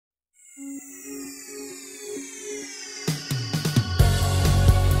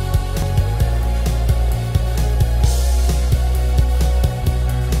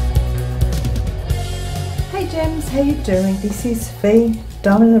how you doing? This is Fee,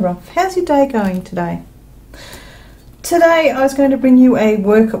 Diamond in the Rough. How's your day going today? Today I was going to bring you a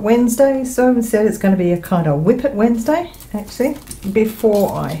Work It Wednesday, so instead it's going to be a kind of Whip It Wednesday, actually,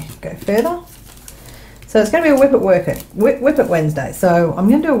 before I go further. So it's going to be a Whip It Wednesday. So I'm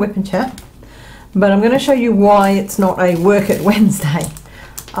going to do a whip and chat, but I'm going to show you why it's not a Work It Wednesday.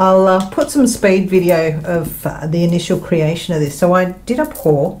 I'll put some speed video of the initial creation of this. So I did a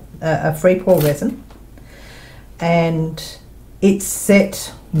pour, a free pour resin, and it's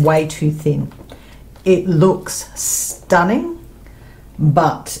set way too thin. It looks stunning,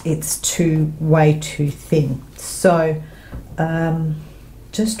 but it's way too thin. So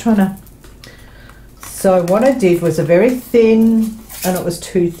just trying to, so what I did was a very thin, and it was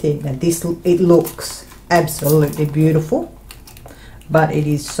too thin. Now this, it looks absolutely beautiful, but it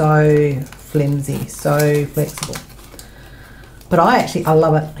is so flimsy, so flexible. But I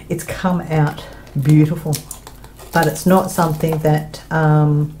love it. It's come out beautiful, but it's not something that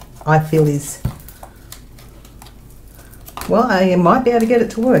I feel is, well, I might be able to get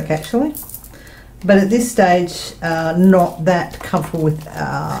it to work actually, but at this stage not that comfortable with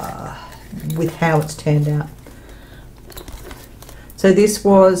how it's turned out. So this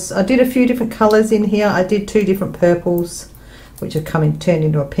was, I did a few different colors in here. I did 2 different purples, which have turned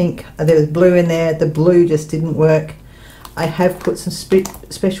into a pink. There was blue in there. The blue just didn't work. I have put some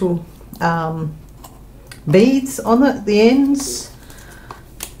special beads on the ends,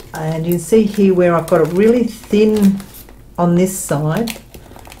 and you can see here where I've got it really thin on this side.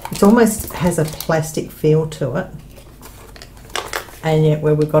 It almost has a plastic feel to it, and yet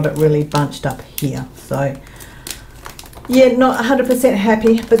where we've got it really bunched up here. So yeah, not 100%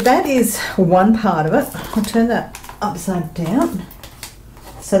 happy, but that is one part of it. I'll turn that upside down.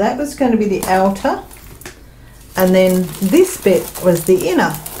 So that was going to be the outer, and then this bit was the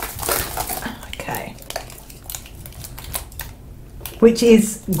inner. Okay, which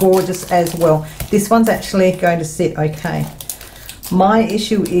is gorgeous as well. This one's actually going to sit okay. My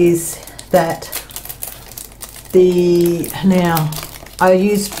issue is that now I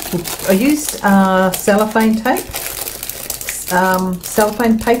used cellophane tape,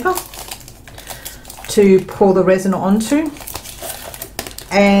 cellophane paper to pour the resin onto,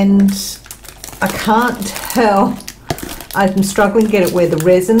 and I can't tell. I'm struggling to get it where the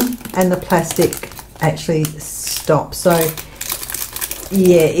resin and the plastic actually stop. So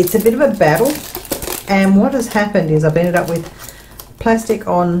yeah, it's a bit of a battle, and what has happened is I've ended up with plastic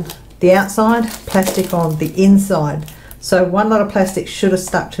on the outside, plastic on the inside. So one lot of plastic should have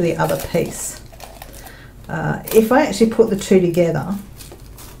stuck to the other piece. If I actually put the 2 together,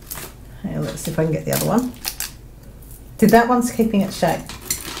 let's see if I can get the other one. That one's keeping its shape.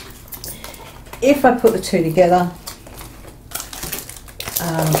 If I put the 2 together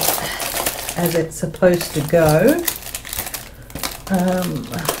as it's supposed to go,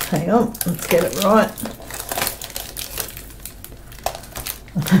 hang on, let's get it right.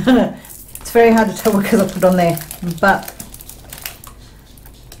 It's very hard to tell because I put it on there, but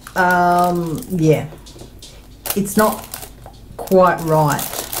yeah, it's not quite right.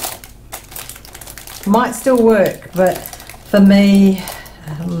 Might still work, but for me,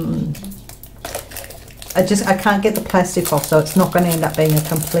 I can't get the plastic off, so it's not going to end up being a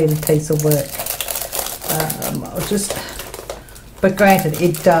completed piece of work. But granted,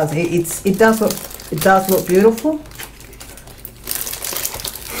 it does look beautiful.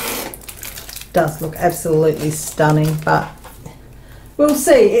 Does look absolutely stunning, but we'll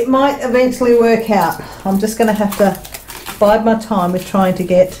see. It might eventually work out. I'm just going to have to bide my time with trying to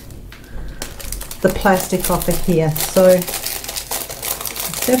get the plastic off of here. So let's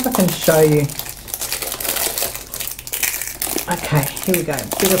see if I can show you. Okay, here we go.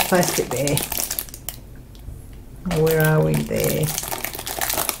 Bit of plastic there. Where are we? There.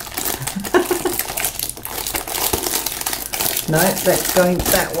 No, that's going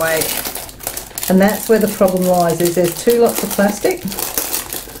that way. And that's where the problem lies, is there's 2 lots of plastic.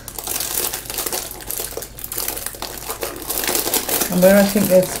 And where I think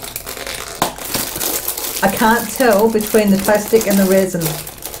there's, I can't tell between the plastic and the resin.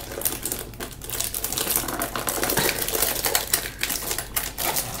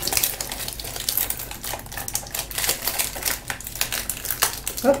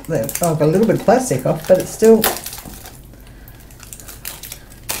 Oh, there, I've got a little bit of plastic off, but it's still,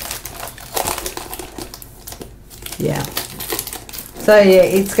 yeah. So yeah,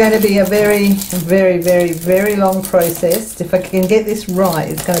 it's going to be a very long process. If I can get this right,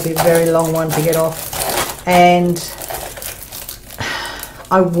 it's going to be a very long one to get off, and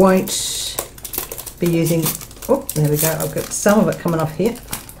I won't be using, oh, there we go, I've got some of it coming off here.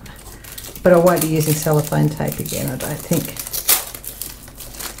 but I won't be using cellophane tape again, I don't think.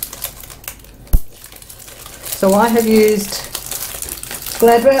 So I have used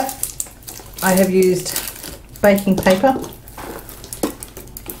Glad Wrap, I have used baking paper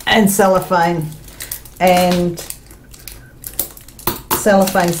and cellophane, and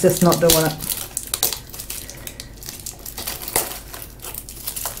cellophane's just not doing it.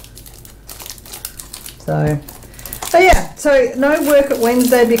 So yeah, so no work at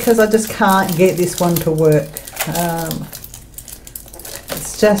Wednesday because I just can't get this one to work.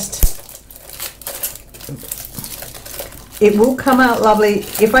 It's just, it will come out lovely.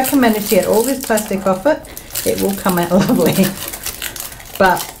 If I can manage to get all this plastic off it, it will come out lovely.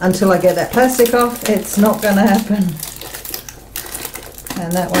 But until I get that plastic off, it's not going to happen.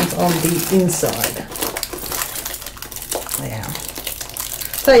 And that one's on the inside. Yeah.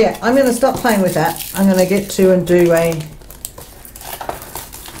 So yeah, I'm going to stop playing with that. I'm going to get to and do a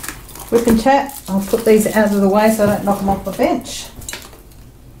whip and chat. I'll put these out of the way so I don't knock them off the bench.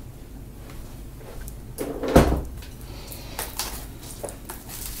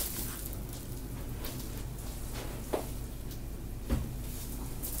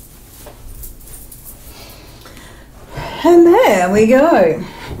 And there we go.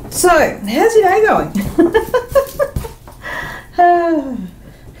 So, how's your day going?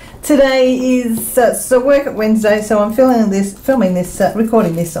 Today is so work at Wednesday, so I'm recording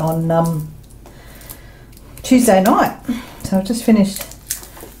this on Tuesday night. So I've just finished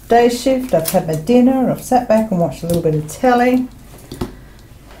day shift. I've had my dinner. I've sat back and watched a little bit of telly,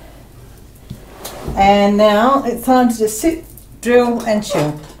 and now it's time to just sit, drill, and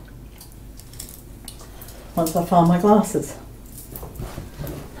chill. Once I find my glasses.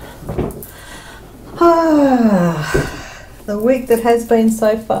 The week that has been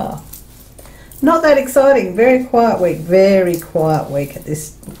so far. Not that exciting. Very quiet week. Very quiet week at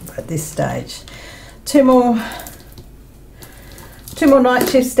this stage. Two more night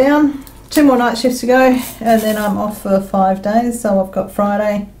shifts down. 2 more night shifts to go, and then I'm off for 5 days. So I've got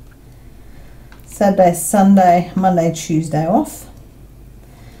Friday, Saturday, Sunday, Monday, Tuesday off.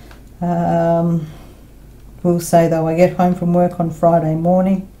 We'll say though I get home from work on Friday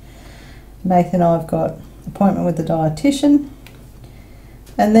morning. Nathan and I have got an appointment with the dietitian,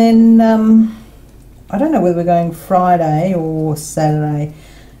 and then I don't know whether we're going Friday or Saturday,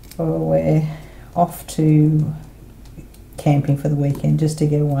 or we're off to camping for the weekend just to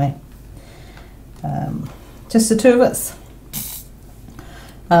get away. Just the two of us,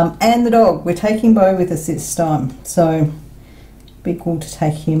 and the dog. We're taking Bo with us this time, so be cool to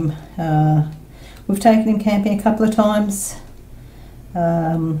take him. We've taken him camping a couple of times.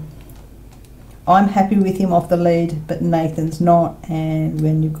 I'm happy with him off the lead, but Nathan's not, and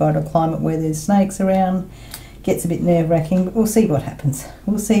when you've got a climate where there's snakes around, it gets a bit nerve-wracking, but we'll see what happens.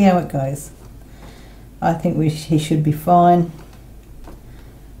 We'll see how it goes. I think he should be fine.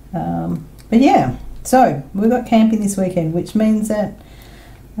 But yeah, so we've got camping this weekend, which means that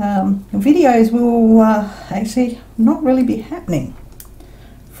videos will actually not really be happening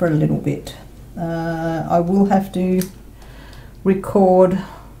for a little bit. I will have to record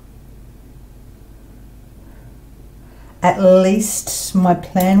at least my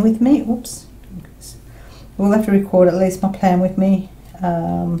plan with me. Oops. We'll have to record at least my plan with me,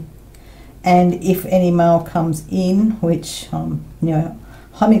 and if any mail comes in, which you know,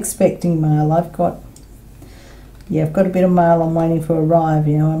 I'm expecting mail. I've got a bit of mail I'm waiting for arrive.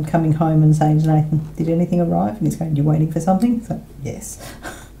 You know, I'm coming home and saying to Nathan, "Did anything arrive?" And he's going, "You waiting for something?" So yes.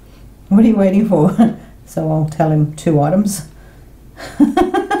 What are you waiting for? So I'll tell him 2 items.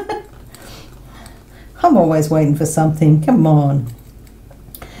 I'm always waiting for something. Come on.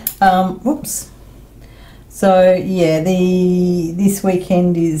 Whoops. So yeah, this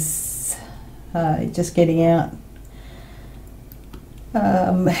weekend is just getting out.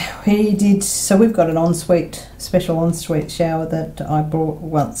 We've got an special ensuite shower that I brought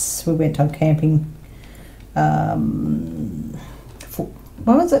once we went on camping.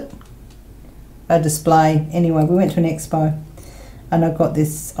 What was it? A display. Anyway, we went to an expo, and I got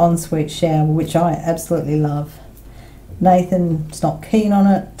this ensuite shower, which I absolutely love. Nathan's not keen on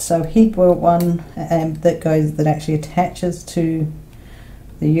it, so he bought one that actually attaches to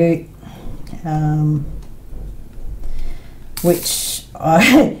the ute, which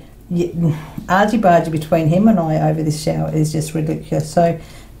argy-bargy between him and I over this shower is just ridiculous. So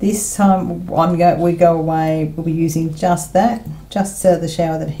this time we go away, we'll be using just the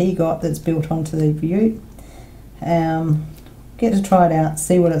shower that he got that's built onto the ute. Get to try it out,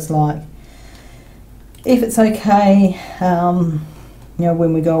 see what it's like. If it's okay, you know,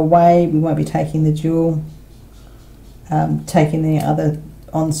 when we go away, we won't be taking the dual, taking the other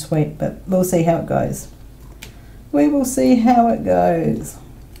ensuite, but we'll see how it goes. We will see how it goes.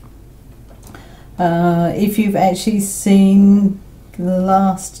 If you've actually seen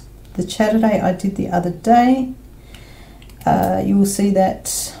the Chatterday I did the other day, you will see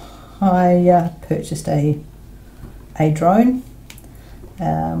that I purchased a drone,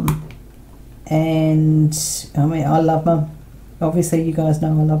 and I mean, I love my, obviously you guys know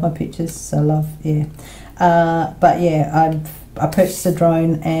I love my pictures, I love, yeah, but yeah, I purchased a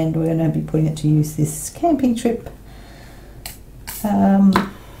drone and we're going to be putting it to use this camping trip.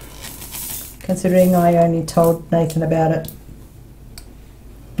 Considering I only told Nathan about it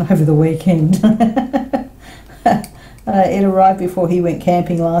over the weekend. It arrived before he went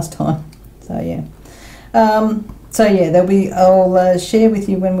camping last time, so yeah. So yeah, there'll be, I'll share with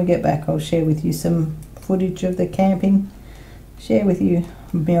you when we get back. I'll share with you some footage of the camping, share with you,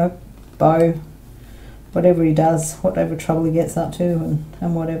 you know, Bo, whatever he does, whatever trouble he gets up to,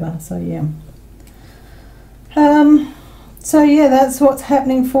 and whatever. So yeah. So yeah, that's what's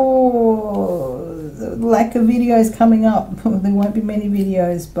happening for the lack of videos coming up. There won't be many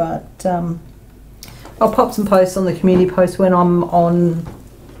videos, but I'll pop some posts on the community post when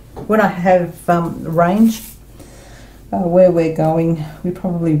I have range. Where we're going, we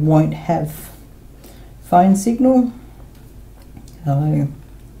probably won't have phone signal. Generally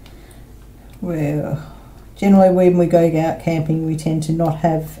when we go out camping, we tend to not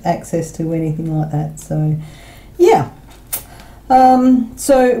have access to anything like that. So yeah.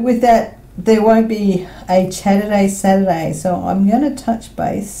 So with that, there won't be a Chatterday Saturday. So I'm going to touch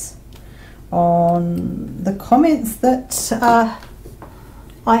base on the comments that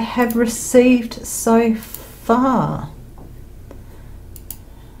I have received so far.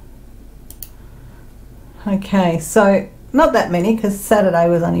 Okay, so not that many because Saturday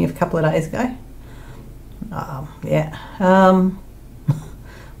was only a couple of days ago. Yeah,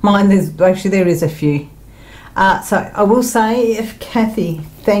 mine, there is a few. So I will say, if Kathy,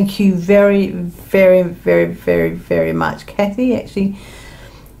 thank you very, very, very, very, very much. Kathy actually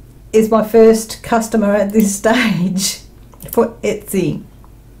is my first customer at this stage for Etsy.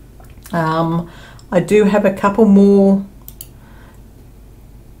 I do have a couple more.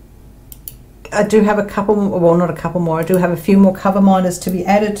 I do have a couple, well, not a couple more, I do have a few more cover minders to be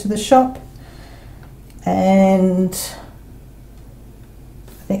added to the shop, and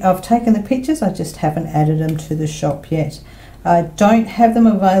I think I've taken the pictures, I just haven't added them to the shop yet. I don't have them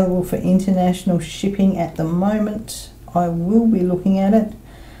available for international shipping at the moment. I will be looking at it,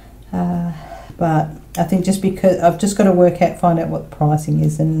 but I think just because I've just got to find out what the pricing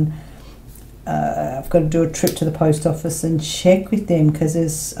is, and I've got to do a trip to the post office and check with them, because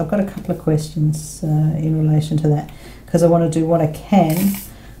I've got a couple of questions in relation to that, because I want to do what I can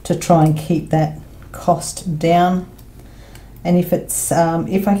to try and keep that cost down. And if it's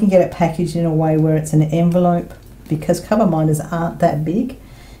if I can get it packaged in a way where it's an envelope, because cover minders aren't that big,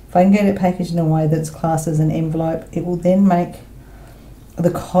 if I can get it packaged in a way that's classed as an envelope, it will then make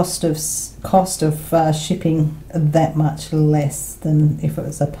the cost of shipping that much less than if it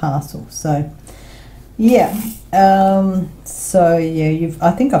was a parcel. So yeah, so yeah,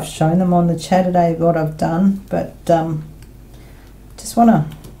 I think I've shown them on the Chatterday what I've done, but just want to,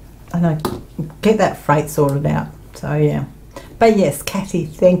 I know, get that freight sorted out. So yeah, but yes, Kathy,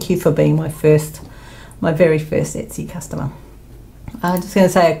 thank you for being my very first Etsy customer. I'm just going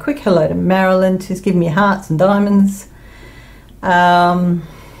to say a quick hello to Marilyn, who's giving me hearts and diamonds.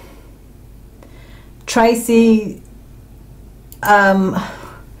 Tracy,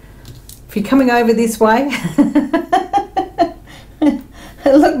 if you're coming over this way,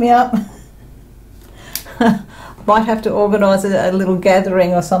 look me up. Might have to organise a little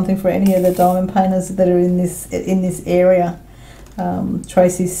gathering or something for any of the diamond painters that are in this area.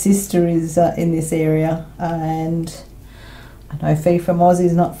 Tracy's sister is in this area, and I know Fee from Aussie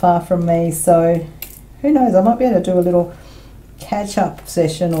is not far from me, so who knows, I might be able to do a little catch-up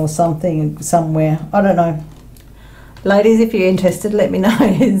session or something somewhere. I don't know. Ladies, if you're interested, let me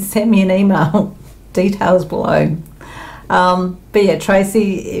know. Send me an email. Details below. But yeah,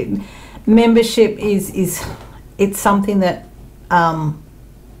 Tracy, membership is it's something that I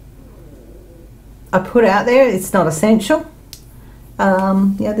put out there. It's not essential.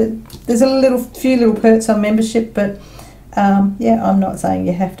 Yeah, there's a few little perks on membership, but yeah, I'm not saying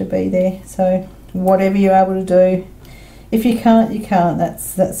you have to be there. So whatever you're able to do. If you can't, you can't.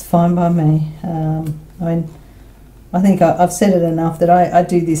 That's fine by me. I mean, I think I've said it enough that I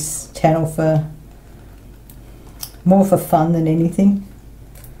do this channel more for fun than anything.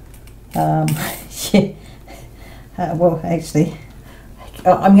 Yeah. Well, actually,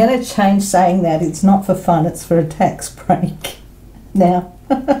 I'm going to change saying that. It's not for fun. It's for a tax break now.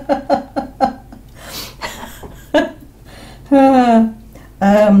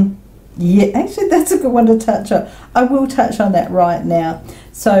 Yeah, actually that's a good one to touch on. I will touch on that right now.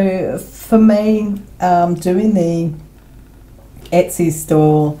 So for me, doing the Etsy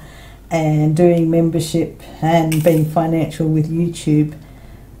store and doing membership and being financial with YouTube,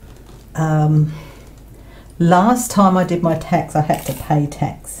 last time I did my tax, I had to pay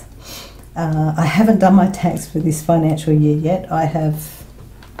tax. I haven't done my tax for this financial year yet. I have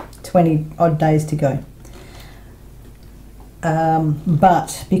 20 odd days to go.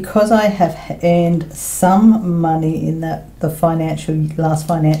 But because I have earned some money in the last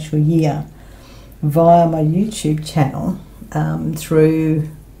financial year via my YouTube channel, through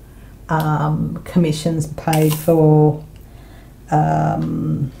commissions paid for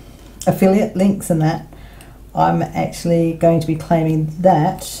affiliate links and that, I'm actually going to be claiming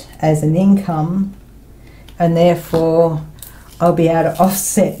that as an income, and therefore I'll be able to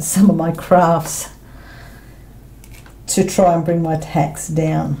offset some of my crafts to try and bring my tax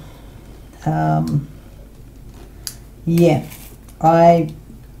down. Yeah, I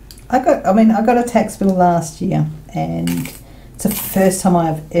got a tax bill last year, and it's the first time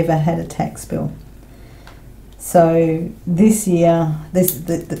I've ever had a tax bill. So this year,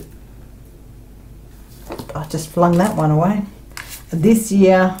 I just flung that one away. This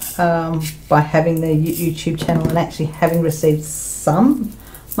year, by having the YouTube channel and actually having received some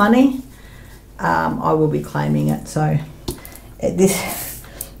money, I will be claiming it. So the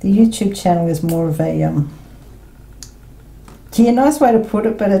YouTube channel is more of a nice way to put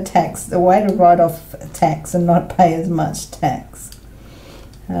it, but a way to write off tax and not pay as much tax.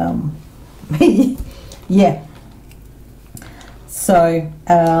 Yeah. So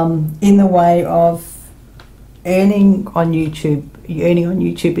in the way of earning on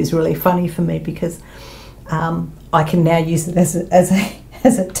YouTube is really funny for me, because I can now use it as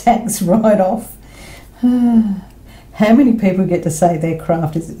a tax write-off. How many people get to say their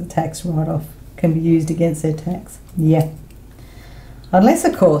craft is a tax write-off, can be used against their tax? Yeah. Unless,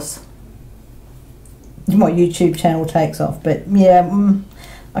 of course, my YouTube channel takes off. But yeah,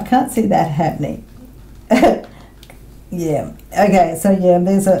 I can't see that happening. Yeah. Okay. So yeah,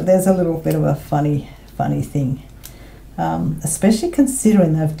 there's a little bit of a funny thing, especially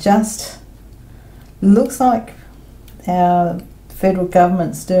considering they've just, looks like our federal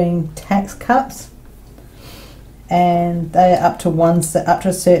government's doing tax cuts, and they're up to a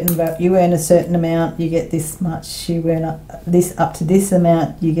certain, you earn a certain amount, you get this much, you earn up to this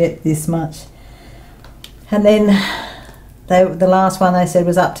amount, you get this much. And then the last one they said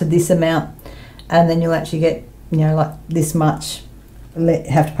was up to this amount, and then you'll actually get, like this much,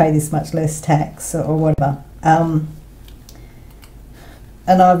 have to pay this much less tax or whatever.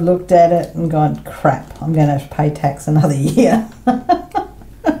 And I've looked at it and gone, crap, I'm going to have to pay tax another year.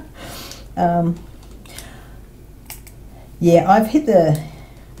 Yeah, I've hit the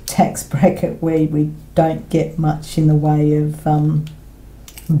tax bracket where we don't get much in the way of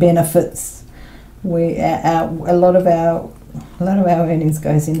benefits. A lot of our earnings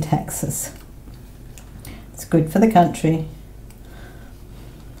goes in taxes. It's good for the country.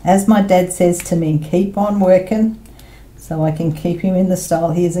 As my dad says to me, keep on working so I can keep him in the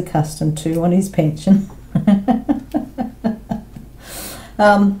style he is accustomed to on his pension.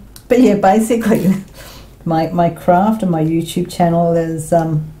 But yeah, basically my craft and my YouTube channel is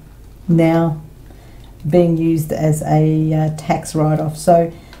now being used as a tax write-off.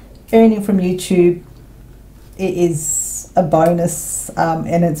 So earning from YouTube, it is a bonus,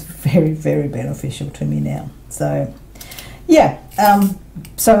 and it's very, very beneficial to me now. So yeah,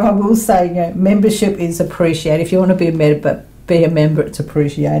 so I will say, membership is appreciated. If you want to be a member, it's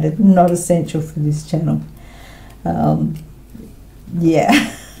appreciated. Not essential for this channel.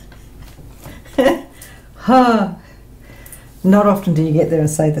 Yeah. Not often do you get there and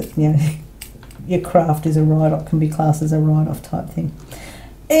say that your craft is a write-off, can be classed as a write-off type thing.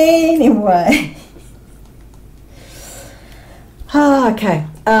 Anyway. Okay.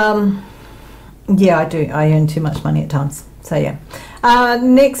 Yeah, I do. I earn too much money at times. So yeah.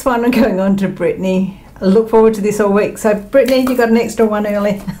 Next one, I'm going on to Brittany. I look forward to this all week. So Brittany, you got an extra one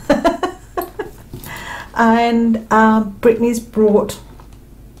early. And Brittany's brought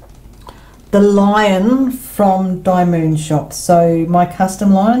the lion from DIYMoon Shop. So my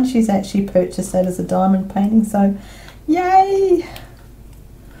custom lion, she's actually purchased that as a diamond painting. So yay!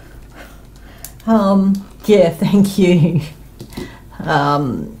 Yeah, thank you.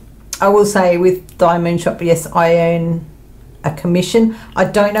 I will say with DIYMoon Shop, yes, I earn a commission. I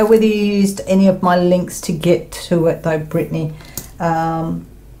don't know whether you used any of my links to get to it though, Brittany.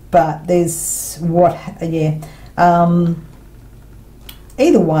 But there's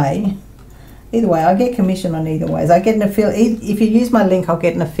either way, I get commission on either ways. I get an affiliate. If you use my link, I'll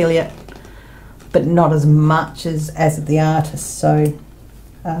get an affiliate, but not as much as the artist. So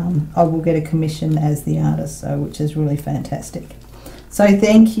I will get a commission as the artist, so which is really fantastic. So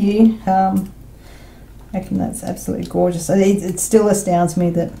thank you. I reckon that's absolutely gorgeous. It still astounds me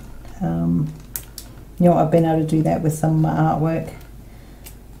that you know, I've been able to do that with some artwork.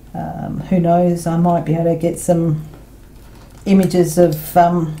 Who knows, I might be able to get some images of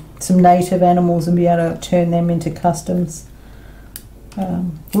some native animals and be able to turn them into customs.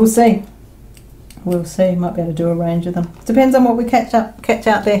 We'll see. We'll see. Might be able to do a range of them. Depends on what we catch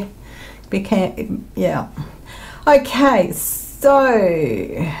out there. We can't. Yeah. Okay. So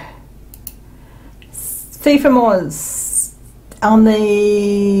FIFA was on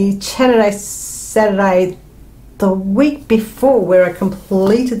the Saturday, the week before, where I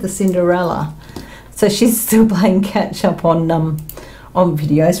completed the Cinderella. So she's still playing catch up on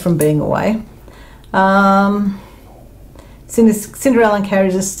videos from being away. Cinderella and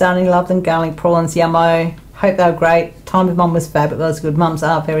carriage is stunning. Love them. Garlic prawns, yummo. Hope they were great. Time with Mum was fabulous. Good. Mums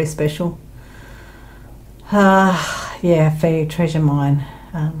are very special. Yeah, Fee, treasure mine.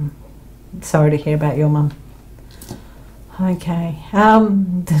 Sorry to hear about your mum. Okay.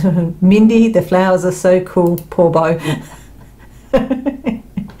 Mindy, the flowers are so cool. Poor Bo.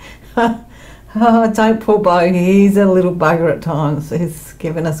 Oh, don't poor Bo. He's a little bugger at times. He's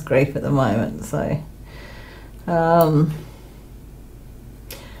giving us grief at the moment. So,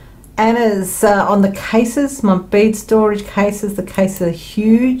 Anna's on the cases, my bead storage cases. The cases are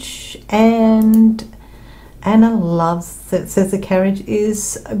huge, and Anna loves it. Says the carriage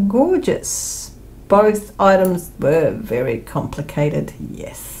is gorgeous. Both items were very complicated.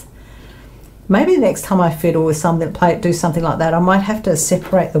 Yes. Maybe the next time I fiddle with something, do something like that, I might have to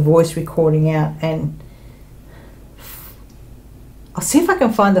separate the voice recording out, and I'll see if I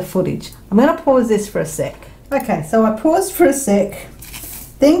can find the footage. I'm going to pause this for a sec. Okay, so I paused for a sec,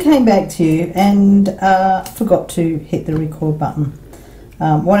 then came back to you, and forgot to hit the record button.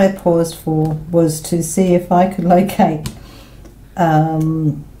 What I paused for was to see if I could locate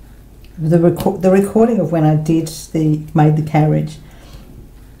the recording of when I made the carriage.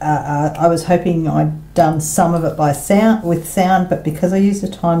 I was hoping I'd done some of it with sound, but because I used a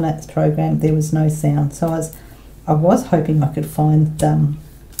time-lapse program, there was no sound. So I was hoping I could find,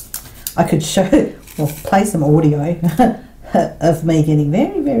 I could play some audio of me getting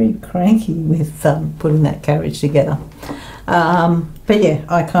very, very cranky with putting that carriage together. But yeah,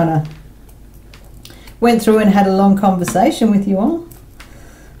 I kind of went through and had a long conversation with you all,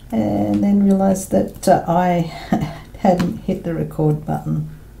 and then realised that I hadn't hit the record button.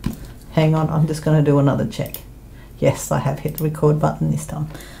 Hang on, I'm just going to do another check. Yes, I have hit the record button this time.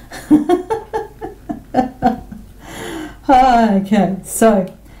 Okay,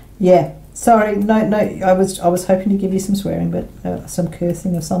 so yeah, sorry, no, I was hoping to give you some swearing, but some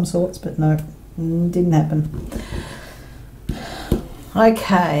cursing of some sorts, but no, didn't happen.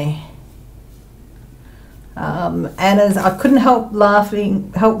 Okay. Anna's. I couldn't help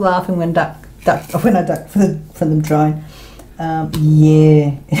laughing when I ducked for the drone.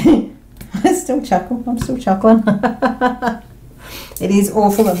 Yeah. I still chuckle. I'm still chuckling. It is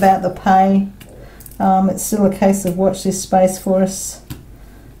awful about the pay. It's still a case of watch this space for us.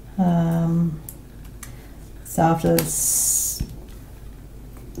 So after this,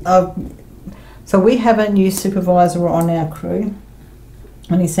 so we have a new supervisor on our crew,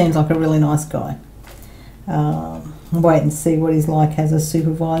 and he seems like a really nice guy. Wait and see what he's like as a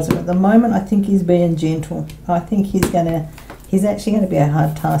supervisor. At the moment, I think he's being gentle. I think he's actually going to be a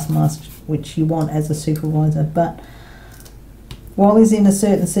hard taskmaster, which you want as a supervisor. But while he's in a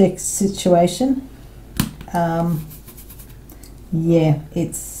certain situation, yeah,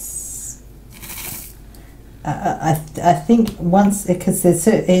 it's. I think once, because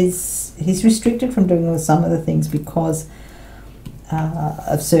he's restricted from doing some of the things because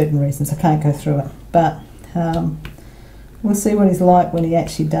of certain reasons. I can't go through it, but we'll see what he's like when he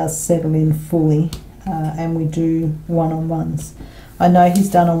actually does settle in fully, and we do one-on-ones. I know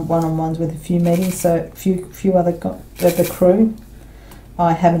he's done one-on-ones with a few meetings, so a few other of the crew.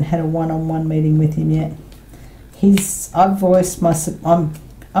 I haven't had a one-on-one meeting with him yet. I've voiced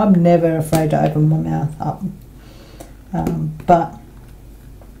I'm never afraid to open my mouth up, but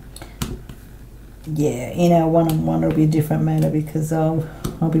yeah, in our one-on-one it'll be a different matter because I'll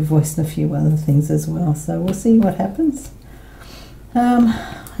be voicing a few other things as well. So we'll see what happens.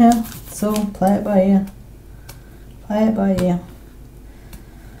 Yeah, so play it by ear. Play it by ear.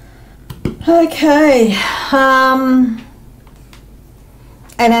 Okay. And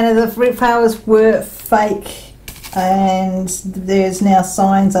Anna, the flowers were fake and there's now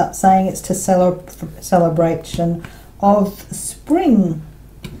signs up saying it's to celebration of spring.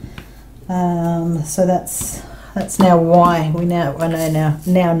 So that's now why I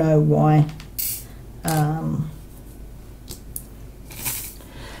now know why.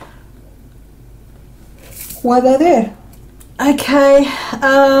 Why they're there. Okay,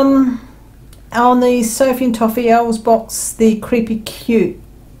 on the Sophie and Toffee Elves box, the Creepy Cute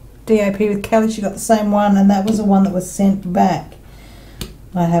DAP with Kelly, she got the same one, and that was the one that was sent back.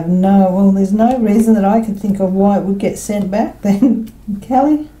 There's no reason that I could think of why it would get sent back then,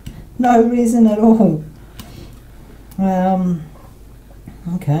 Kelly. No reason at all.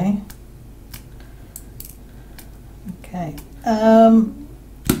 Okay.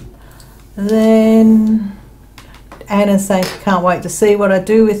 Then Anna's saying she can't wait to see what I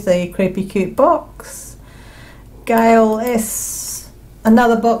do with the Creepy Cute box. Gail S,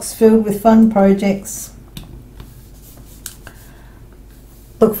 another box filled with fun projects.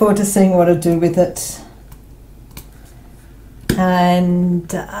 Look forward to seeing what I do with it.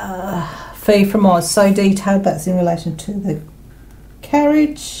 And Fee from Oz, so detailed, that's in relation to the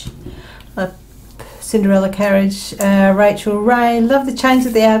carriage. Cinderella carriage. Rachel Ray, love the change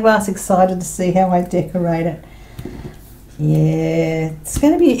of the hourglass, excited to see how I decorate it. Yeah, it's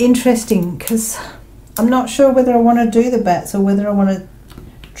going to be interesting because I'm not sure whether I want to do the bats or whether I want to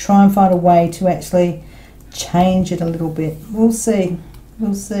try and find a way to actually change it a little bit. We'll see.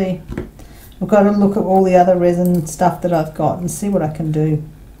 We'll see. I've got to look at all the other resin stuff that I've got and see what I can do.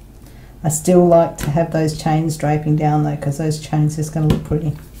 I still like to have those chains draping down though, because those chains are just going to look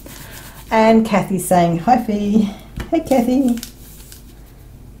pretty. And Kathy's saying, hi Fee. Hey Kathy.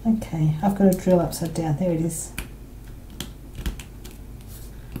 Okay, I've got a drill upside down. There it is.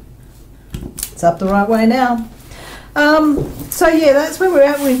 It's up the right way now. So yeah, that's where we're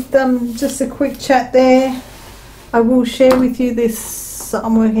at with just a quick chat there. I will share with you this.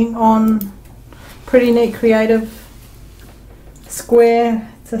 I'm working on pretty neat creative square.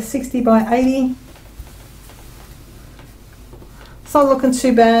 It's a 60 by 80. It's not looking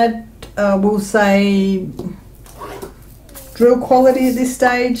too bad. We'll say drill quality at this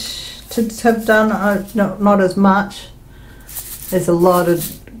stage to have done not as much. There's a lot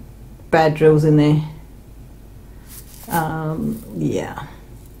of bad drills in there. Yeah,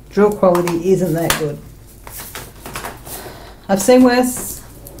 drill quality isn't that good. I've seen worse.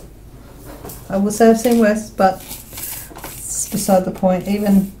 I will say I've seen worse, but it's beside the point.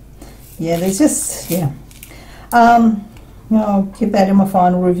 Even, yeah, there's just, yeah. I'll give that in my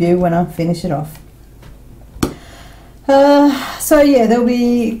final review when I finish it off. So yeah, there'll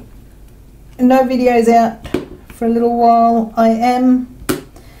be no videos out for a little while.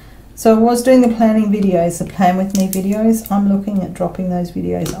 So I was doing the planning videos, the plan with me videos. I'm looking at dropping those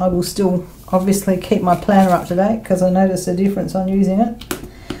videos. I will still obviously keep my planner up to date because I noticed a difference on using it,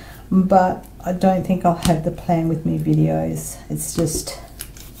 but I don't think I'll have the plan with me videos. It's just,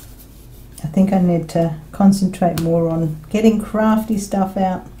 I think I need to concentrate more on getting crafty stuff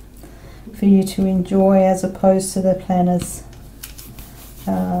out for you to enjoy as opposed to the planners.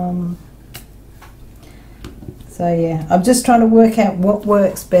 So yeah, I'm just trying to work out what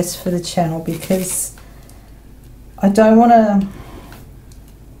works best for the channel, because I don't want to,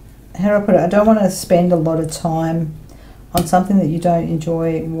 how do I put it, I don't want to spend a lot of time on something that you don't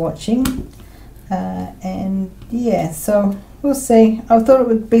enjoy watching. And yeah, so we'll see. I thought it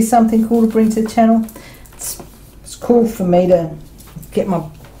would be something cool to bring to the channel. It's cool for me to get my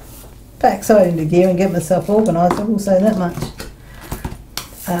backside into gear and get myself organised, I will say that much.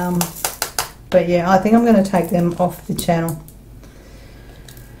 But yeah, I think I'm going to take them off the channel.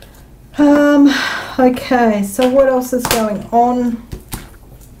 Okay, so what else is going on?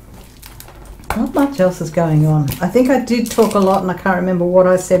 Not much else is going on. I think I did talk a lot and I can't remember what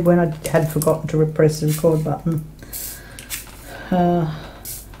I said when I had forgotten to press the record button.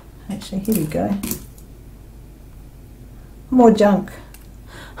 Actually, here we go. More junk.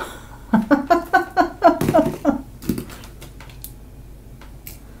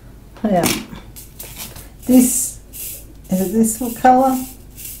 Yeah. This, is it this colour?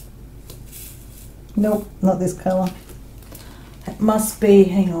 Nope, not this colour. It must be,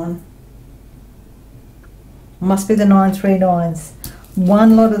 hang on. Must be the 939s.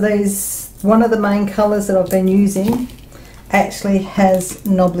 One lot of these, one of the main colours that I've been using actually has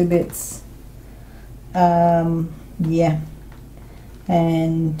knobbly bits. Yeah.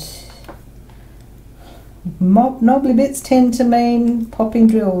 And knobbly bits tend to mean popping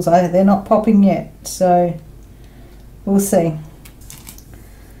drills. They're not popping yet, so we'll see.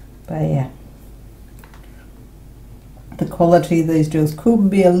 But yeah, the quality of these drills could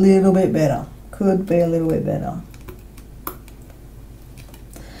be a little bit better. Could be a little bit better.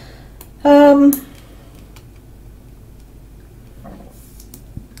 I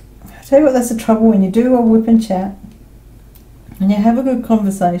tell you what, that's the trouble when you do a whip and chat and you have a good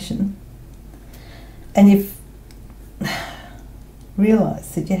conversation and you've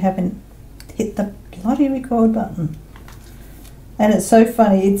realised that you haven't hit the bloody record button. And it's so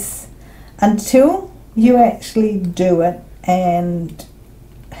funny, it's until you actually do it and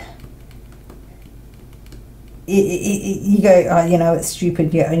you go, oh, you know, it's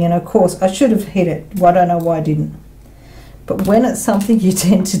stupid, yeah, you know, of course, I should have hit it, well, I don't know why I didn't. But when it's something you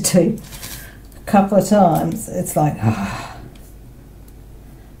tend to do a couple of times, it's like, oh.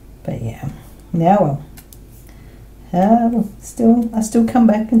 But yeah, now well, I still come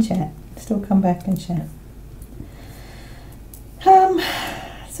back and chat,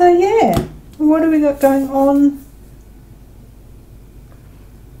 so yeah, what have we got going on?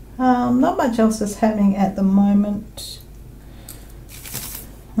 Not much else is happening at the moment.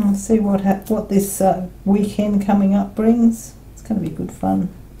 I'll see what this weekend coming up brings. It's going to be good fun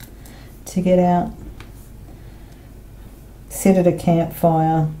to get out, sit at a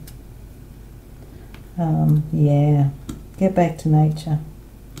campfire, yeah, get back to nature.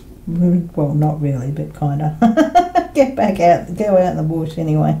 Well, not really, but kind of. Get back out, go out in the bush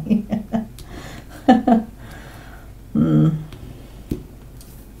anyway.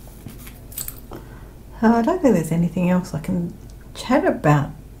 I don't think there's anything else I can chat about.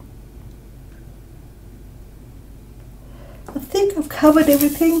 I think I've covered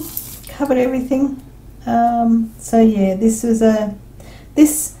everything. So yeah, this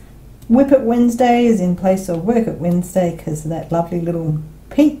Whip It Wednesday is in place of Work It Wednesday because of that lovely little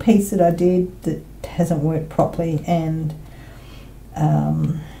pink piece that I did that hasn't worked properly, and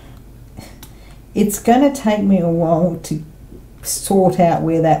it's going to take me a while to sort out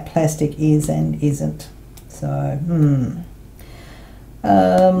where that plastic is and isn't. So I'm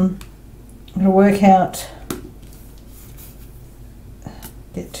going to work out,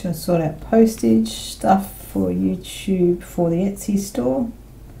 get to sort out postage stuff for YouTube for the Etsy store.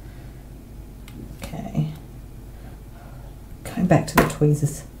 Okay, going back to the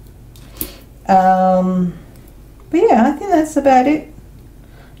tweezers. But yeah, I think that's about it.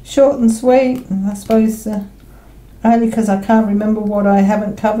 Short and sweet, and I suppose only because I can't remember what I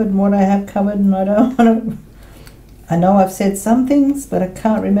haven't covered and what I have covered, and I don't want to. I know I've said some things, but I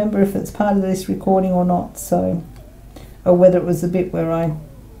can't remember if it's part of this recording or not. So, or whether it was the bit where I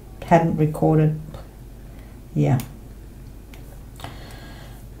hadn't recorded. Yeah.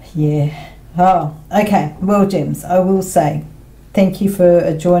 Oh, okay. Well, gems, I will say thank you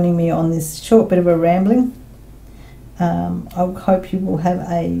for joining me on this short bit of a rambling. I hope you will have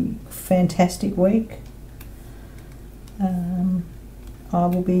a fantastic week. I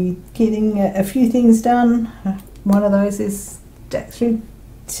will be getting a few things done. One of those is actually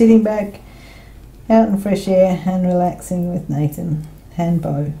sitting back out in fresh air and relaxing with Nathan and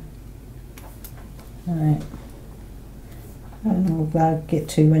Bo. Alright. And we'll get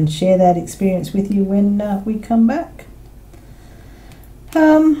to and share that experience with you when we come back.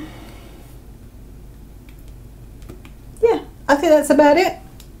 Yeah, I think that's about it.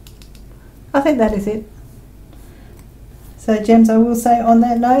 I think that is it. So, gems, I will say on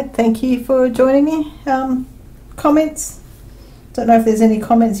that note, thank you for joining me. Comments. Don't know if there's any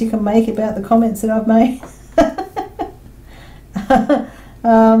comments you can make about the comments that I've made.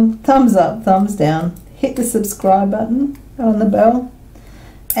 Thumbs up, thumbs down. Hit the subscribe button on the bell.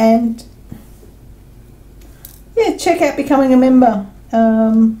 And yeah, check out becoming a member.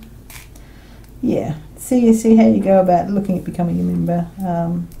 Yeah, see how you go about looking at becoming a member.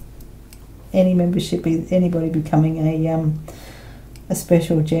 Any membership, anybody becoming a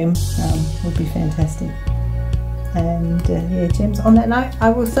special gem would be fantastic. And yeah, gems, on that note, I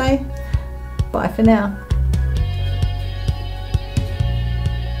will say bye for now.